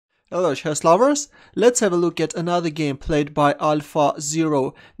Hello chess lovers, let's have a look at another game played by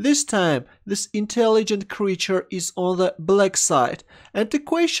AlphaZero. This time, this intelligent creature is on the black side, and the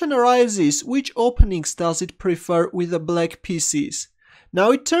question arises, which openings does it prefer with the black pieces?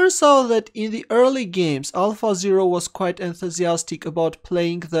 Now it turns out that in the early games, AlphaZero was quite enthusiastic about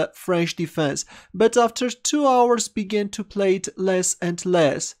playing the French defense, but after 2 hours began to play it less and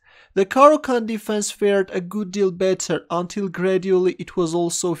less. The Kh1 defense fared a good deal better until gradually it was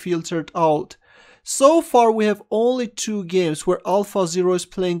also filtered out. So far we have only 2 games where AlphaZero is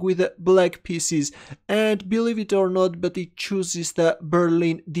playing with the black pieces, and believe it or not, but it chooses the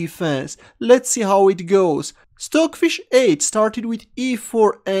Berlin defense. Let's see how it goes. Stockfish 8 started with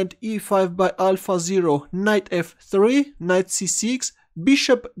e4 and e5 by AlphaZero, knight f3, knight c6,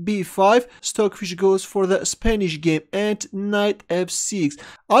 bishop b5, Stockfish goes for the Spanish game, and knight f6.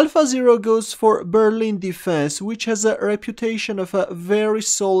 AlphaZero goes for Berlin defense, which has a reputation of a very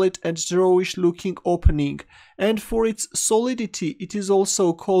solid and drawish looking opening, and for its solidity it is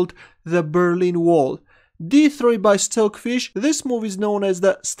also called the Berlin Wall. d3 by Stockfish, this move is known as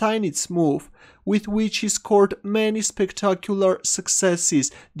the Steinitz move, with which he scored many spectacular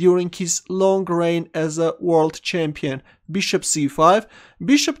successes during his long reign as a world champion. Bishop c5,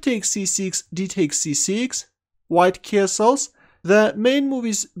 bishop takes c6, d takes c6, white castles. The main move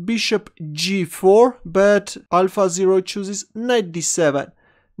is bishop g4, but AlphaZero chooses knight d7.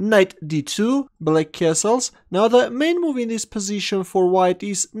 Knight d2, black castles. Now the main move in this position for white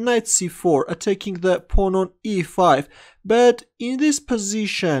is knight c4, attacking the pawn on e5. But in this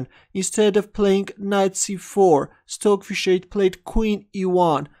position, instead of playing knight c4, Stockfish 8 played queen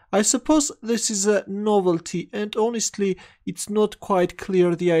e1. I suppose this is a novelty, and honestly, it's not quite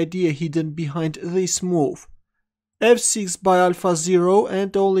clear the idea hidden behind this move. f6 by AlphaZero,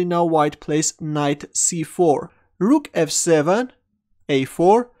 and only now white plays knight c4. Rook f7,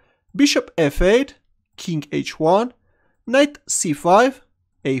 a4, bishop f8, king h1, knight c5,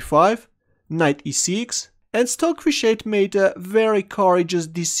 a5, knight e6, and Stockfish 8 made a very courageous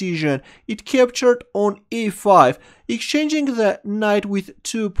decision. It captured on e5, exchanging the knight with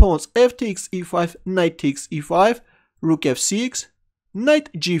 2 pawns, f takes e5, knight takes e5, rook f6,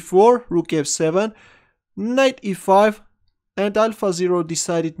 knight g4, rook f7, knight e5, and AlphaZero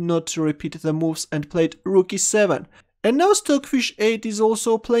decided not to repeat the moves and played rook e7. And now Stockfish 8 is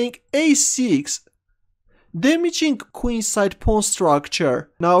also playing a6, damaging queenside pawn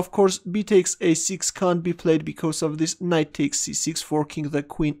structure. Now of course b takes a6 can't be played because of this knight takes c6, forking the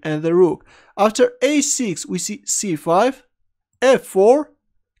queen and the rook. After a6 we see c5, f4,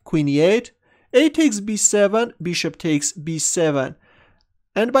 queen e8, a takes b7, bishop takes b7.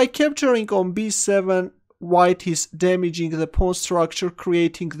 And by capturing on b7, white is damaging the pawn structure,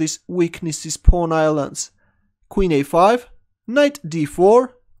 creating these weaknesses, pawn islands. Queen a5, knight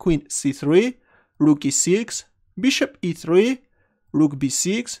d4, queen c3, rook e6, bishop e3, rook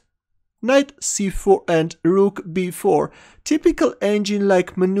b6, knight c4 and rook b4. Typical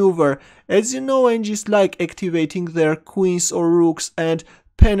engine-like maneuver. As you know, engines like activating their queens or rooks and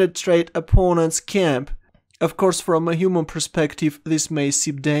penetrate opponent's camp. Of course, from a human perspective, this may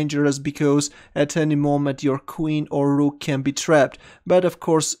seem dangerous because at any moment your queen or rook can be trapped. But of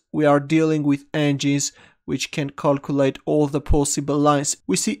course, we are dealing with engines which can calculate all the possible lines.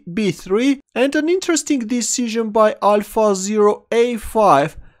 We see b3, and an interesting decision by AlphaZero,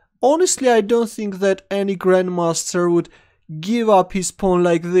 a5. Honestly, I don't think that any grandmaster would give up his pawn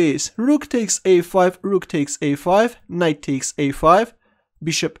like this. Rook takes a5, rook takes a5, knight takes a5,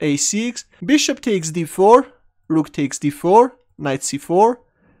 bishop a6, bishop takes d4, rook takes d4, knight c4,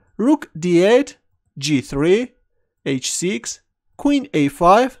 rook d8, g3, h6, queen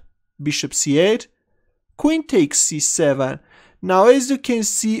a5, bishop c8, queen takes c7. Now as you can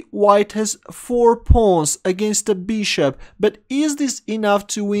see, white has 4 pawns against a bishop, but is this enough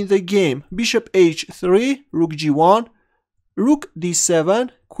to win the game? Bishop h3, rook g1, rook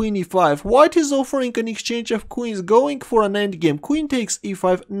d7, queen e5. White is offering an exchange of queens, going for an endgame. Queen takes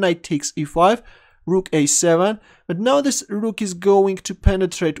e5, knight takes e5, rook a7, but now this rook is going to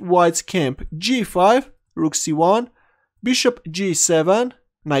penetrate white's camp. g5, rook c1, bishop g7,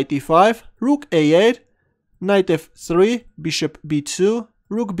 knight e5, rook a8, knight f3, bishop b2,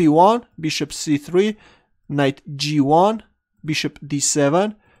 rook b1, bishop c3, knight g1, bishop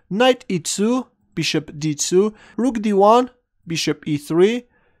d7, knight e2, bishop d2, rook d1, bishop e3,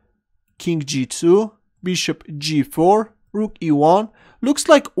 king g2, bishop g4, rook e1. Looks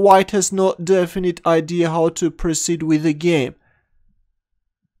like white has no definite idea how to proceed with the game.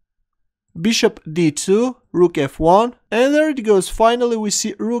 Bishop d2, rook f1, and there it goes. Finally we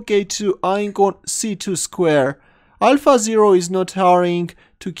see rook a2 eyeing on c2 square. AlphaZero is not hurrying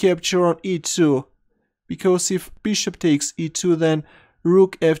to capture on e2. Because if bishop takes e2, then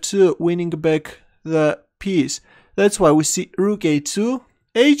rook f2 winning back the piece. That's why we see rook a2,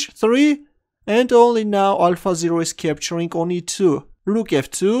 h3, and only now AlphaZero is capturing on e2. Rook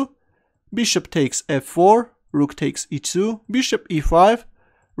f2, bishop takes f4, rook takes e2, bishop e5,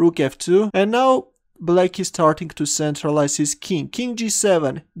 rook f2, and now black is starting to centralize his king. King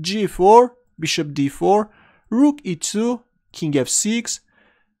g7, g4, bishop d4, rook e2, king f6.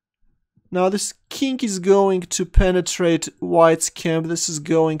 Now this king is going to penetrate white's camp. This is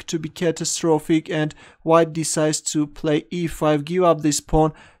going to be catastrophic, and white decides to play e5, give up this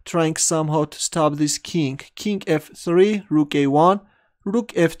pawn, trying somehow to stop this king. King f3, rook a1, rook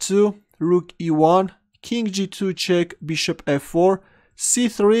f2, rook e1, king g2 check, bishop f4,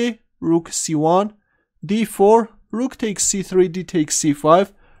 c3, rook c1, d4, rook takes c3, d takes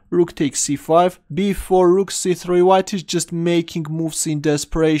c5, rook takes c5, b4, rook c3. White is just making moves in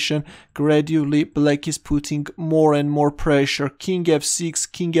desperation. Gradually black is putting more and more pressure. King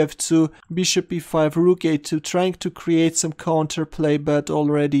f6, king f2, bishop e5, rook a2, trying to create some counterplay, but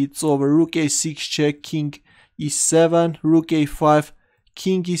already it's over. Rook a6 check, king e7, rook a5,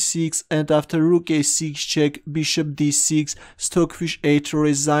 king e6, and after rook a6 check, bishop d6, Stockfish a2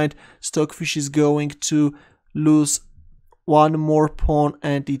 resigned. Stockfish is going to lose one more pawn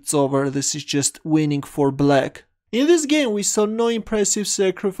and it's over. This is just winning for black. In this game we saw no impressive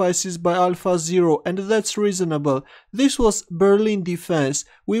sacrifices by AlphaZero, and that's reasonable. This was Berlin defense.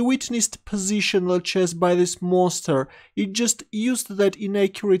 We witnessed positional chess by this monster. It just used that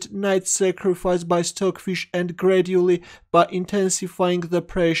inaccurate knight sacrifice by Stockfish and gradually, by intensifying the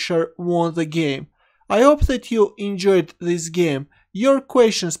pressure, won the game. I hope that you enjoyed this game. Your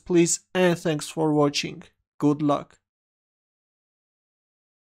questions please, and thanks for watching. Good luck.